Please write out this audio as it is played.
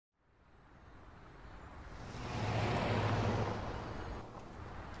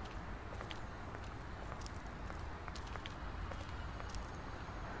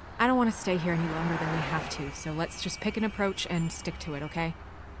I don't want to stay here any longer than we have to, so let's just pick an approach and stick to it, okay?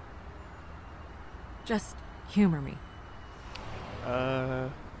 Just humor me.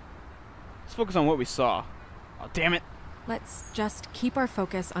 Let's focus on what we saw. Oh, damn it. Let's just keep our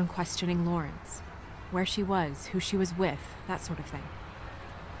focus on questioning Lawrence. Where she was, who she was with, that sort of thing.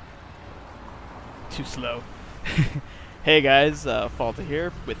 Too slow. Hey guys, Fauxlty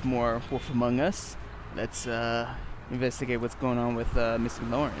here with more Wolf Among Us. Let's investigate what's going on with missing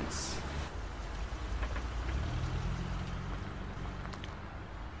Lawrence.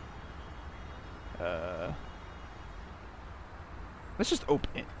 Let's just open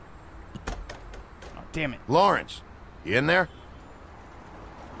it. Oh, damn it. Lawrence, you in there?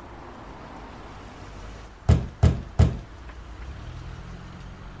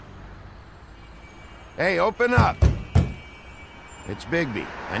 Hey, open up! It's Bigby.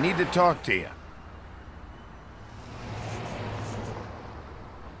 I need to talk to you.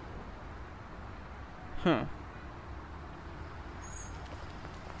 Huh.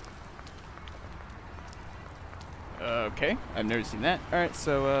 Okay, I've never seen that. Alright,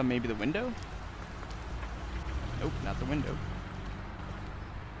 so maybe the window? Nope, not the window.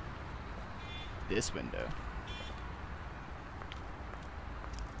 This window.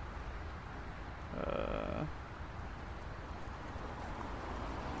 Oh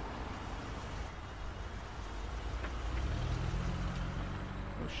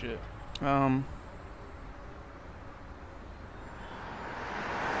shit. All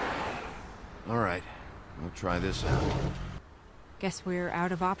right, we'll try this out. Guess we're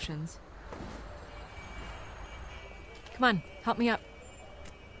out of options. Come on, help me up.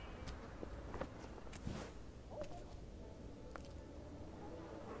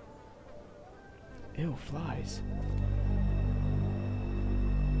 Ew, flies.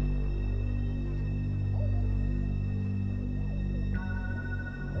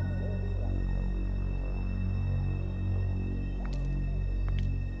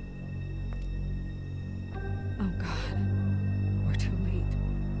 Oh God, we're too late.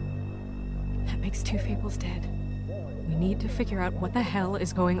 That makes 2 Fables dead. We need to figure out what the hell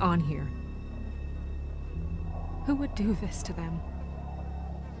is going on here. Who would do this to them?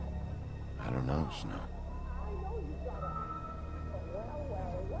 I don't know, Snow.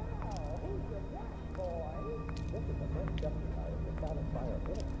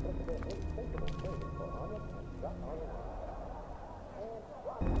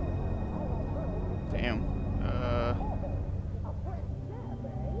 Damn.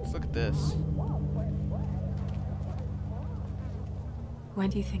 Let's look at this. When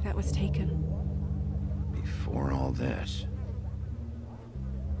do you think that was taken? Before all this.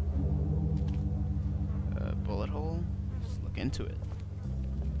 Bullet hole? Let's look into it.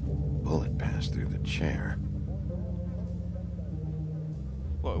 Bullet passed through the chair.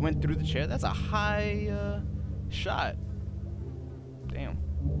 Well, it went through the chair? That's a high, shot. Damn.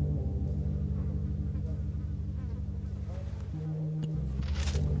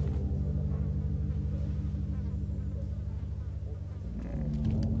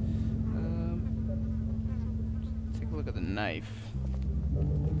 Take a look at the knife.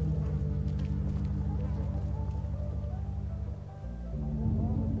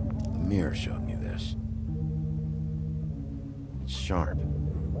 The mirror showed me this. It's sharp.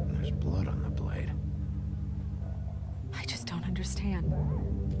 And there's blood on the blade. I just don't understand.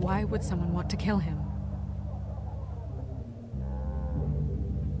 Why would someone want to kill him?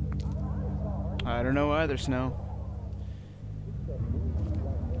 I don't know either, Snow.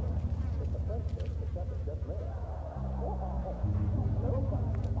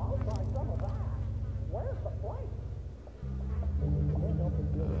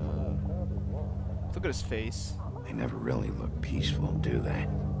 Look at his face. They never really look peaceful, do they?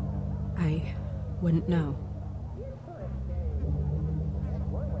 I wouldn't know.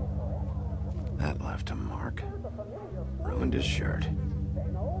 That left a mark. Ruined his shirt.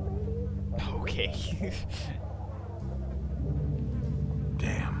 Okay.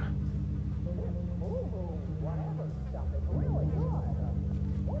 Damn.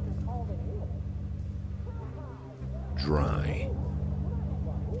 Dry.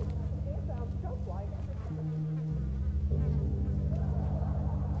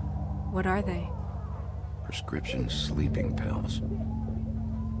 What are they? Prescription sleeping pills.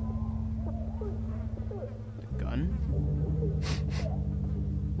 The gun?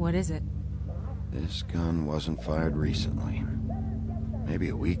 What is it? This gun wasn't fired recently. Maybe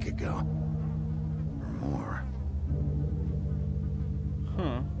a week ago. Or more.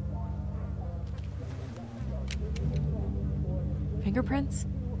 Huh. Fingerprints?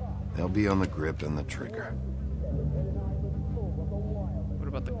 They'll be on the grip and the trigger. What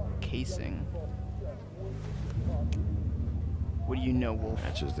about the casing? What do you know, Wolf?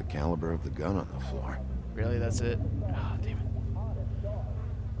 Matches the caliber of the gun on the floor. Really, that's it? Oh, damn it.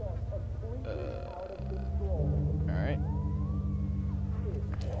 Alright.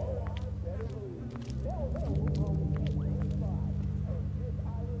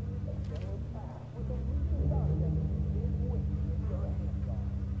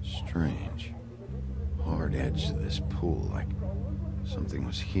 Strange. Hard edge to this pool, like something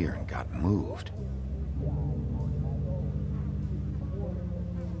was here and got moved.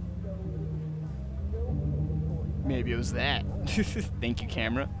 Maybe it was that. Thank you,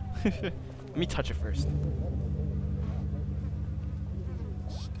 camera. Let me touch it first.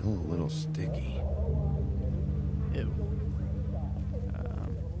 Still a little sticky. Ew.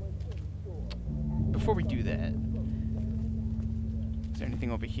 Before we do that, is there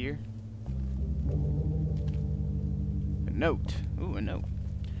anything over here? A note. Ooh, a note.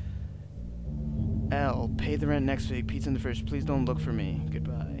 L, pay the rent next week. Pizza in the fridge. Please don't look for me.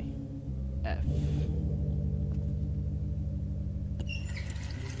 Goodbye. F.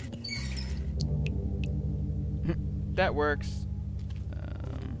 That works.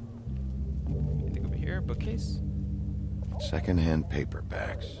 Anything over here? Bookcase? Second-hand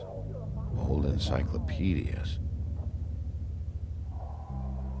paperbacks. Old encyclopedias.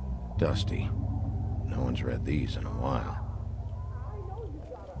 Dusty. No one's read these in a while.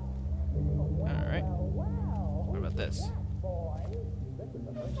 Alright. What about this?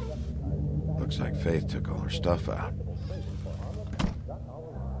 Looks like Faith took all her stuff out.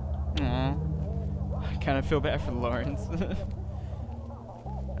 Aww. I kind of feel bad for Lawrence.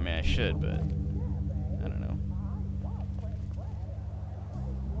 I mean, I should, but I don't know.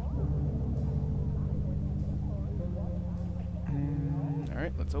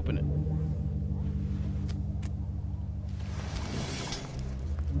 Alright, let's open it.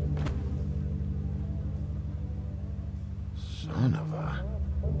 Son of a...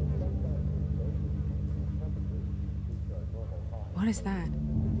 What is that?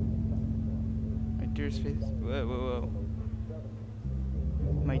 My dearest Faith. Whoa, whoa, whoa.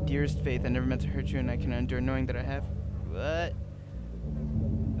 My dearest Faith, I never meant to hurt you, and I can endure knowing that I have. What?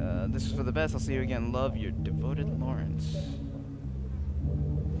 This is for the best. I'll see you again. Love, your devoted Lawrence.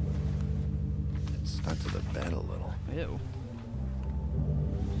 It stuck to the bed a little. Ew.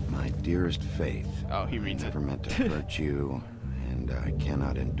 My dearest Faith. Oh, he I reads it. never meant to hurt you, and I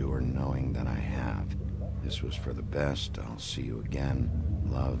cannot endure knowing that I have. This was for the best. I'll see you again.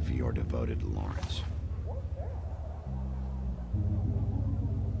 Love, your devoted Lawrence.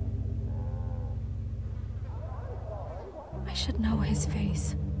 I should know his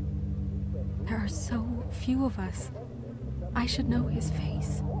face. There are so few of us. I should know his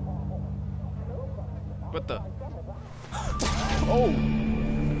face. What the? Oh!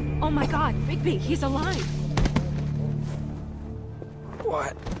 Oh my god, Bigby, he's alive!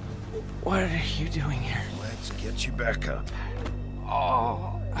 What are you doing here? Let's get you back up.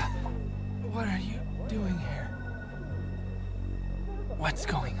 Oh, what are you doing here? What's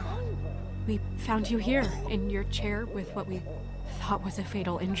going on? We found you here, in your chair with what we thought was a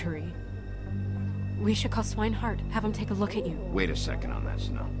fatal injury. We should call Swinehart, have him take a look at you. Wait a second on that,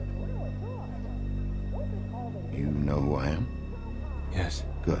 Snow. You know who I am? Yes.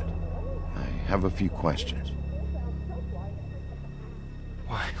 Good. I have a few questions.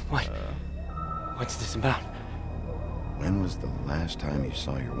 Why? What? What's this about? When was the last time you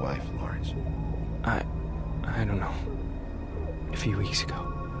saw your wife, Lawrence? I don't know. A few weeks ago.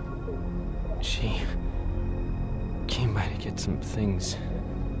 She came by to get some things.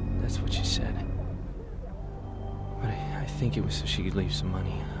 That's what she said. But I think it was so she could leave some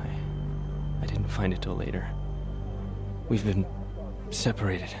money. I didn't find it till later. We've been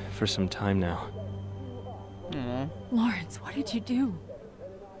separated for some time now. Aww. Lawrence, what did you do?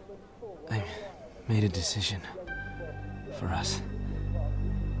 I made a decision for us.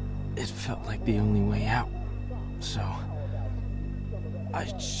 It felt like the only way out. So I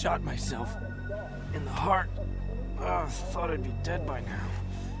shot myself in the heart. I thought I'd be dead by now.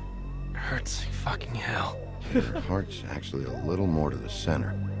 It hurts like fucking hell. Your heart's actually a little more to the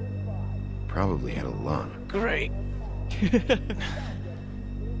center. Probably had a lung. Great.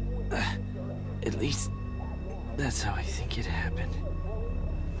 At least that's how I think it happened.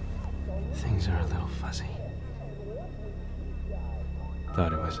 Things are a little fuzzy.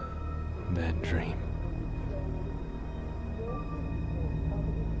 Thought it was a bad dream.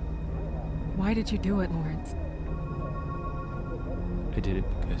 Why did you do it, Lawrence? I did it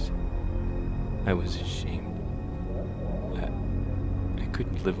because I was ashamed. I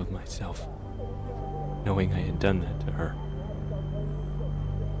couldn't live with myself, knowing I had done that to her.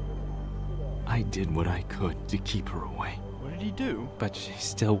 I did what I could to keep her away. What did he do? But she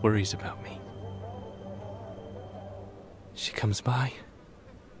still worries about me. She comes by,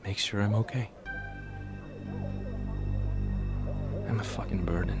 makes sure I'm okay. I'm a fucking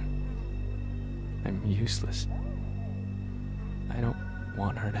burden. I'm useless. I don't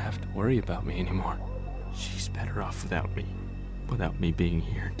want her to have to worry about me anymore. She's better off without me. Without me being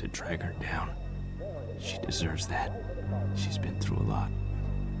here to drag her down. She deserves that. She's been through a lot.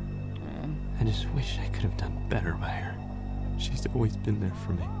 I just wish I could have done better by her. She's always been there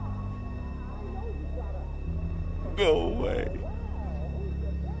for me. Go away.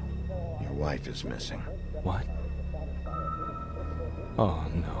 Your wife is missing. What? Oh,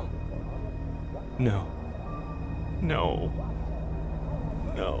 no. No. No.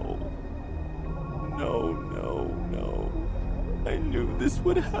 No. No, no, no. I knew this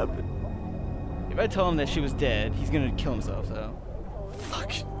would happen. If I tell him that she was dead, he's gonna kill himself, so.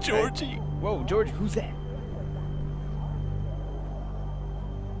 Fuck, Georgie. Whoa, George, who's that?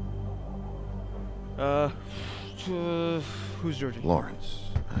 Who's Georgie? Lawrence,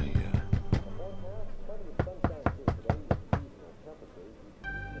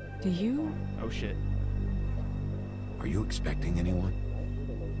 Do you? Oh shit. Are you expecting anyone?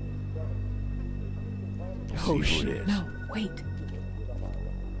 Oh, See who shit. it is. No, wait.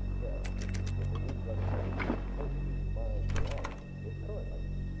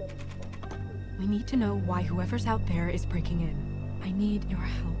 We need to know why whoever's out there is breaking in. I need your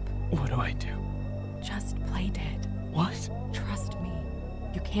help. What do I do? Just play dead. What? Trust me.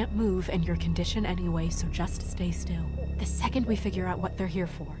 You can't move in your condition anyway, so just stay still. The second we figure out what they're here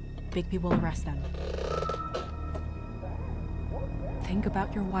for, Bigby will arrest them. Think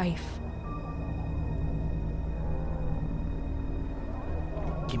about your wife.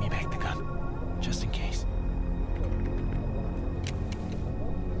 Give me back the gun, just in case.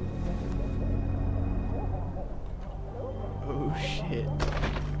 Oh shit.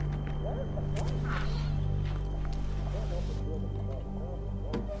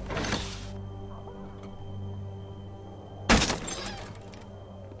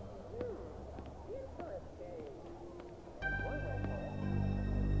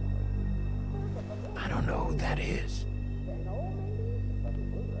 I don't know who that is.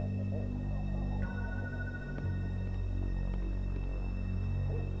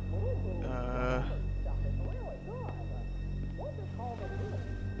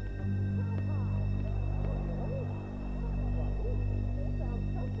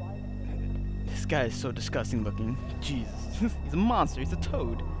 This guy is so disgusting looking. Jesus. He's a monster. He's a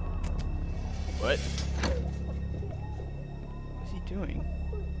toad. What? What's he doing?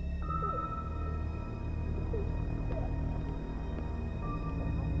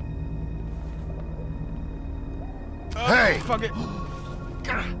 Hey! Fuck it.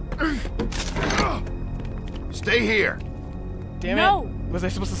 Stay here. Damn No! it. Was I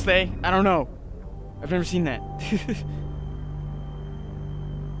supposed to stay? I don't know. I've never seen that.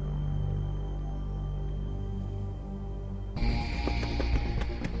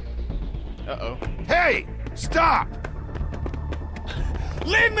 Uh-oh. Hey! Stop!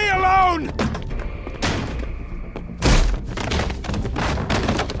 Leave me alone!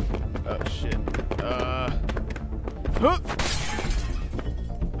 Oh, shit. Huh. Huh.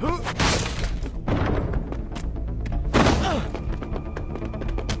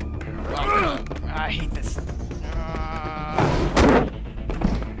 I hate this.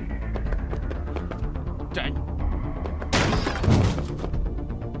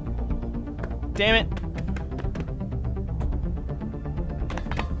 Damn it.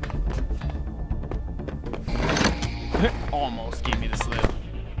 Almost gave me the slip.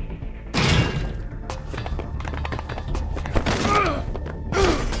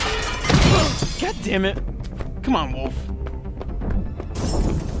 God damn it. Come on, Wolf.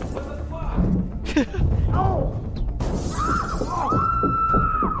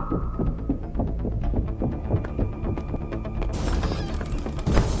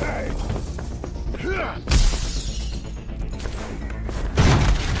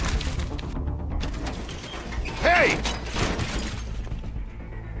 Hey!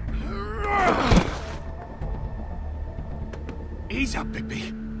 Ease up,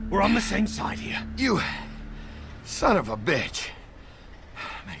 Bigby. We're on the same side here. You son of a bitch.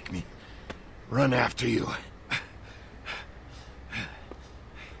 Make me run after you.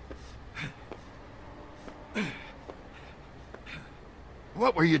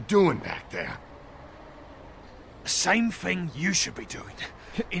 What were you doing back there? The same thing you should be doing.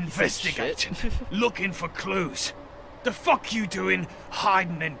 Investigating. Looking for clues. The fuck you doing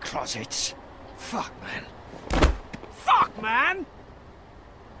hiding in closets? Fuck, man. Fuck, man!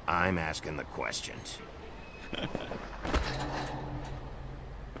 I'm asking the questions.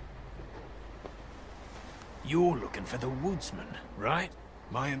 You're looking for the woodsman, right?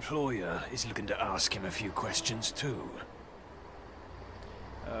 My employer is looking to ask him a few questions too.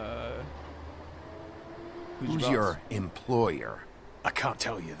 Who's your employer? I can't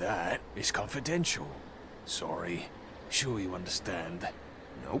tell you that. It's confidential. Sorry. Sure you understand.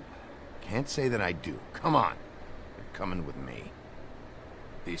 Nope. Can't say that I do. Come on. You're coming with me.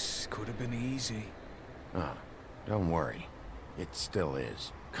 This could have been easy. Don't worry. It still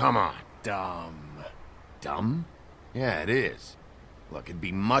is. Come on. Dumb. Dumb? Yeah, it is. Look, it'd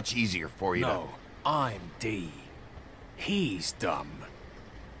be much easier for you No, I'm D. He's dumb.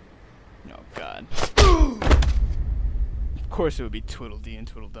 Oh, God. Of course it would be Tweedledee and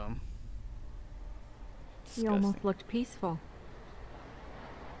Tweedledum. You almost looked peaceful.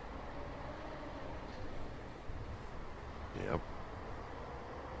 to... Yep.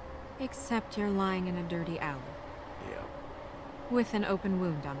 Except you're lying in a dirty alley. Yep. With an open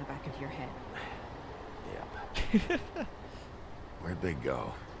wound on the back of your head. Yep. Where'd they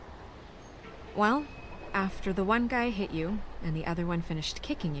go? Well, after the one guy hit you, and the other one finished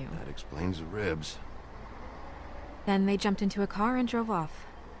kicking you, That explains the ribs. then they jumped into a car and drove off.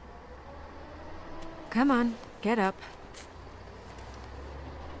 Come on, get up.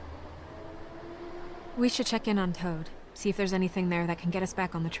 We should check in on Toad. See if there's anything there that can get us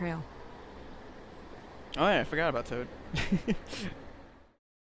back on the trail. Oh yeah, I forgot about Toad.